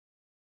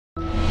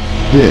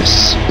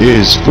This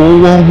is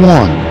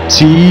 411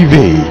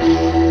 TV.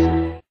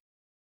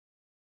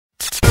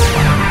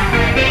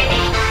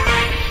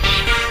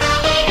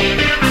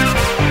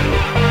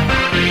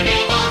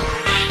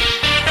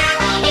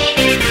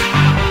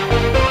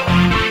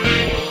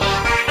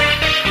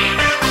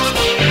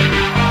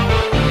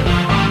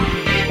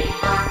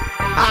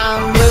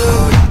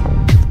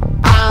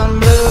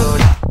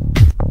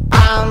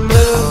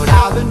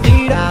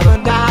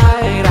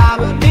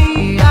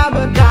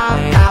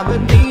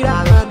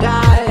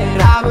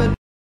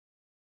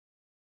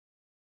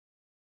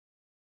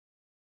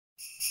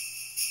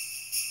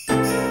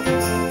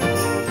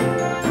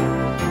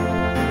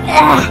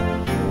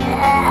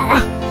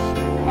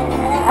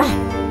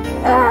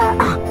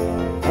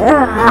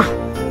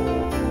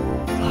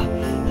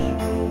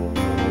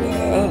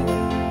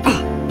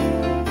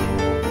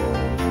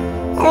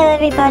 Hello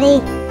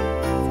everybody,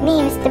 it's me,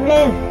 Mr.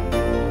 Blue.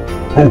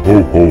 Ho ho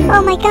ho.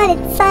 Oh my god,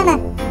 it's Santa.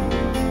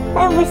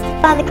 Oh,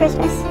 Mr. Father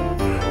Christmas.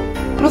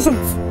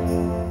 Presents.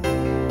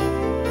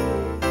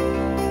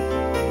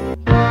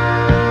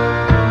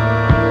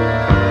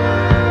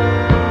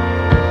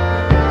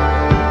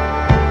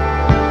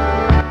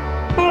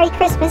 Merry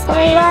Christmas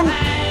everyone.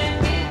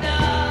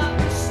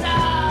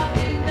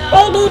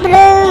 Baby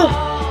Blue.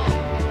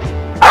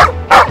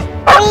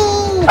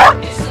 Whee!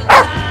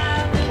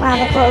 Wow,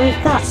 look what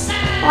we've got.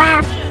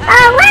 Wow.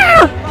 Oh,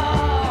 wow!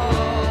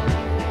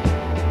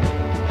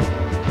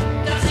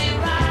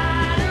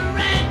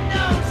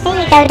 Here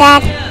you go,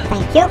 Dad.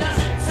 Thank you.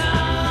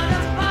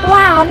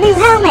 Wow, new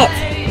helmet.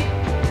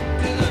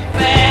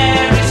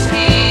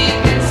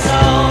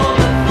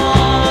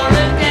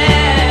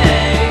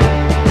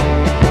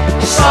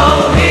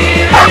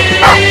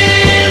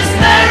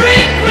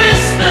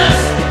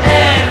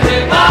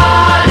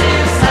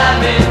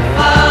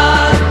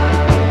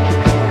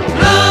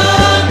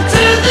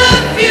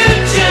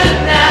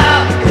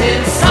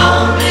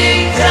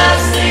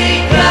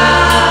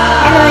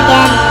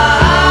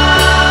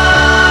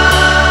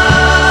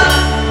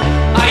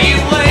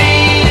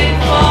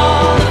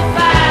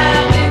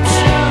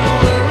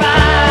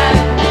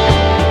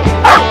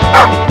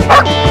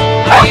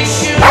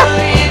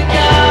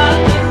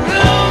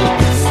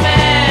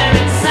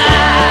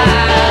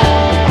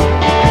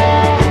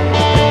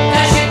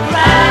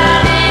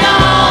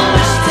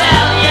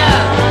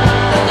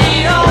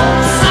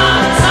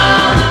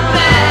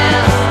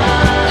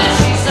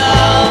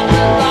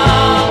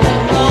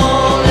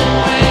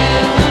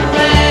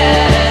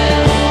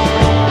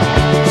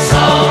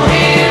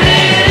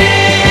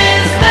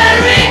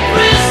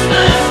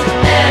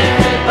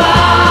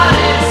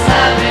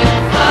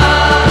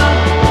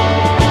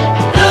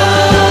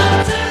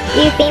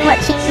 You've been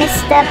watching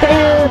Mr.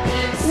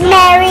 Blue.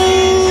 Merry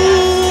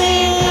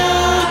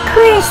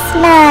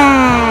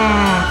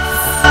Christmas!